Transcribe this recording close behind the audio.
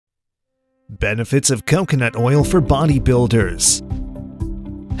Benefits of coconut oil for bodybuilders.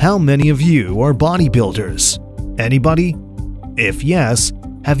 How many of you are bodybuilders? Anybody? If yes,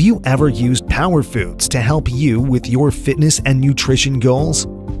 have you ever used power foods to help you with your fitness and nutrition goals?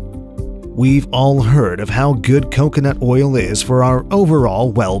 We've all heard of how good coconut oil is for our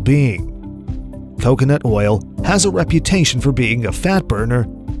overall well-being. Coconut oil has a reputation for being a fat burner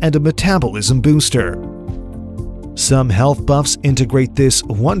and a metabolism booster. Some health buffs integrate this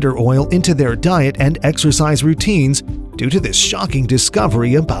wonder oil into their diet and exercise routines due to this shocking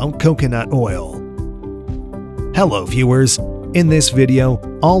discovery about coconut oil. Hello viewers, in this video,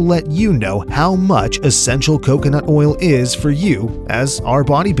 I'll let you know how much essential coconut oil is for you as our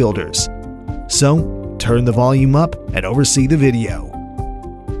bodybuilders. So, turn the volume up and oversee the video.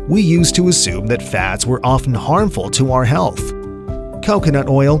 We used to assume that fats were often harmful to our health. Coconut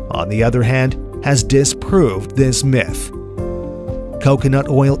oil, on the other hand, has disproved this myth. Coconut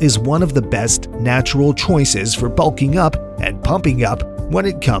oil is one of the best natural choices for bulking up and pumping up when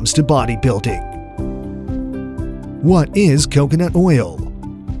it comes to bodybuilding. What is coconut oil?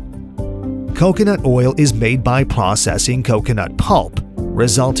 Coconut oil is made by processing coconut pulp,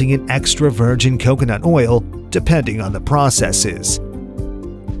 resulting in extra virgin coconut oil depending on the processes.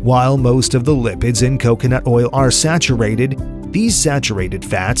 While most of the lipids in coconut oil are saturated, these saturated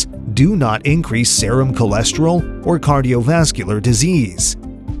fats do not increase serum cholesterol or cardiovascular disease.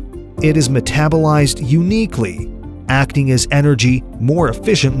 It is metabolized uniquely, acting as energy more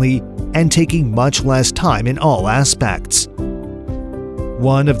efficiently and taking much less time in all aspects.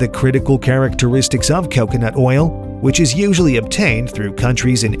 One of the critical characteristics of coconut oil, which is usually obtained through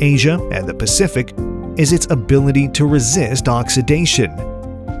countries in Asia and the Pacific, is its ability to resist oxidation.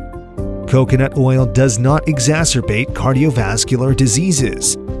 Coconut oil does not exacerbate cardiovascular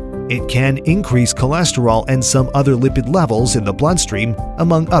diseases. It can increase cholesterol and some other lipid levels in the bloodstream,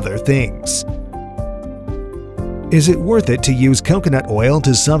 among other things. Is it worth it to use coconut oil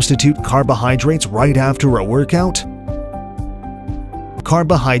to substitute carbohydrates right after a workout?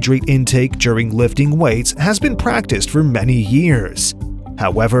 Carbohydrate intake during lifting weights has been practiced for many years.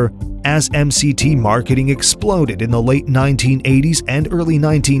 However, as MCT marketing exploded in the late 1980s and early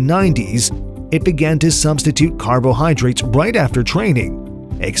 1990s, it began to substitute carbohydrates right after training,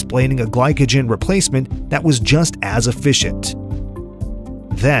 explaining a glycogen replacement that was just as efficient.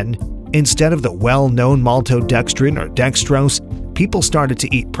 Then, instead of the well-known maltodextrin or dextrose, people started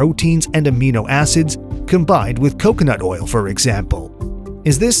to eat proteins and amino acids combined with coconut oil, for example.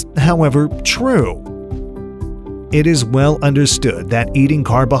 Is this, however, true? It is well understood that eating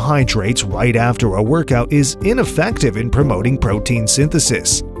carbohydrates right after a workout is ineffective in promoting protein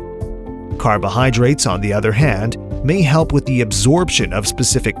synthesis. Carbohydrates, on the other hand, may help with the absorption of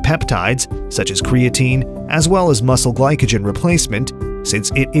specific peptides, such as creatine, as well as muscle glycogen replacement, since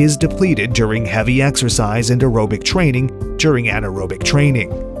it is depleted during heavy exercise and aerobic training during anaerobic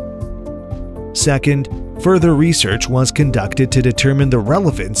training. Second, further research was conducted to determine the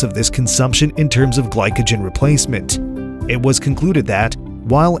relevance of this consumption in terms of glycogen replacement. It was concluded that,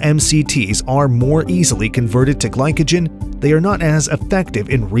 while MCTs are more easily converted to glycogen, they are not as effective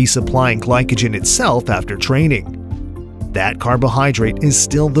in resupplying glycogen itself after training. That carbohydrate is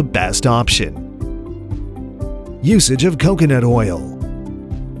still the best option. Usage of coconut oil.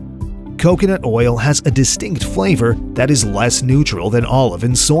 Coconut oil has a distinct flavor that is less neutral than olive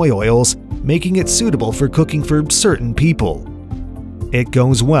and soy oils, making it suitable for cooking for certain people. It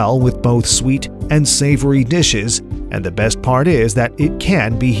goes well with both sweet and savory dishes, and the best part is that it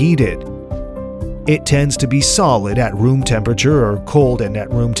can be heated. It tends to be solid at room temperature or cold and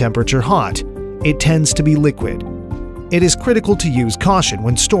at room temperature hot. It tends to be liquid. It is critical to use caution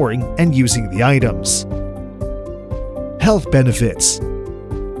when storing and using the items. Health benefits.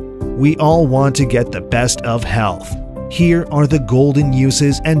 We all want to get the best of health. Here are the golden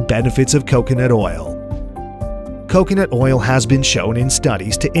uses and benefits of coconut oil. Coconut oil has been shown in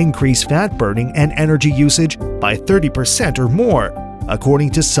studies to increase fat burning and energy usage by 30% or more,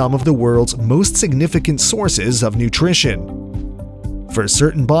 according to some of the world's most significant sources of nutrition. For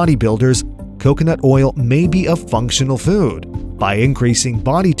certain bodybuilders, coconut oil may be a functional food. By increasing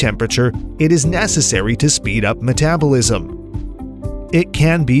body temperature, it is necessary to speed up metabolism. It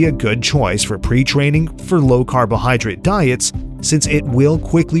can be a good choice for pre-training for low-carbohydrate diets since it will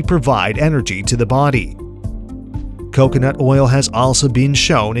quickly provide energy to the body. Coconut oil has also been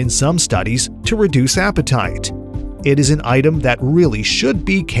shown in some studies to reduce appetite. It is an item that really should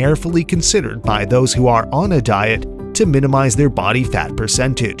be carefully considered by those who are on a diet to minimize their body fat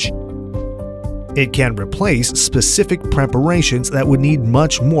percentage. It can replace specific preparations that would need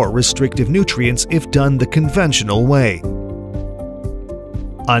much more restrictive nutrients if done the conventional way.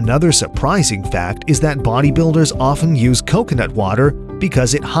 Another surprising fact is that bodybuilders often use coconut water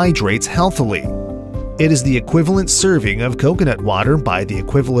because it hydrates healthily. It is the equivalent serving of coconut water by the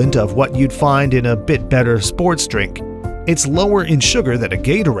equivalent of what you'd find in a bit better sports drink. It's lower in sugar than a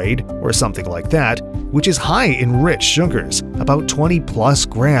Gatorade or something like that, which is high in rich sugars, about 20+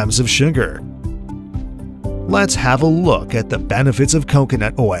 grams of sugar. Let's have a look at the benefits of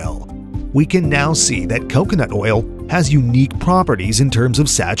coconut oil. We can now see that coconut oil has unique properties in terms of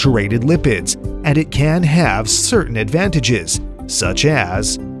saturated lipids, and it can have certain advantages, such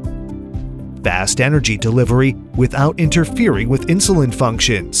as fast energy delivery without interfering with insulin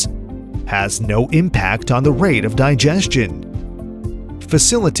functions, has no impact on the rate of digestion,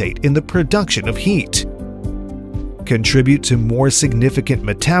 facilitate in the production of heat, contribute to more significant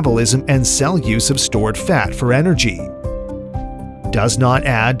metabolism and cell use of stored fat for energy, does not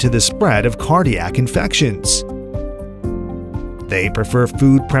add to the spread of cardiac infections. They prefer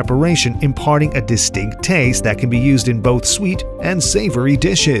food preparation imparting a distinct taste that can be used in both sweet and savory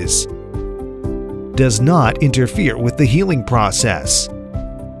dishes. Does not interfere with the healing process.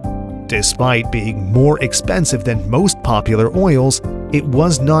 Despite being more expensive than most popular oils, it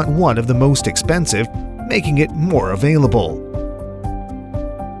was not one of the most expensive, making it more available.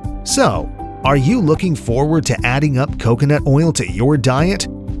 So, are you looking forward to adding up coconut oil to your diet?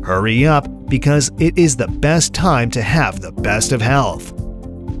 Hurry up, because it is the best time to have the best of health.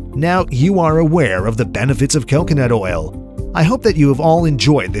 Now you are aware of the benefits of coconut oil. I hope that you have all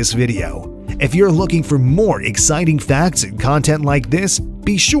enjoyed this video. If you're looking for more exciting facts and content like this,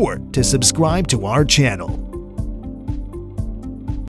 be sure to subscribe to our channel.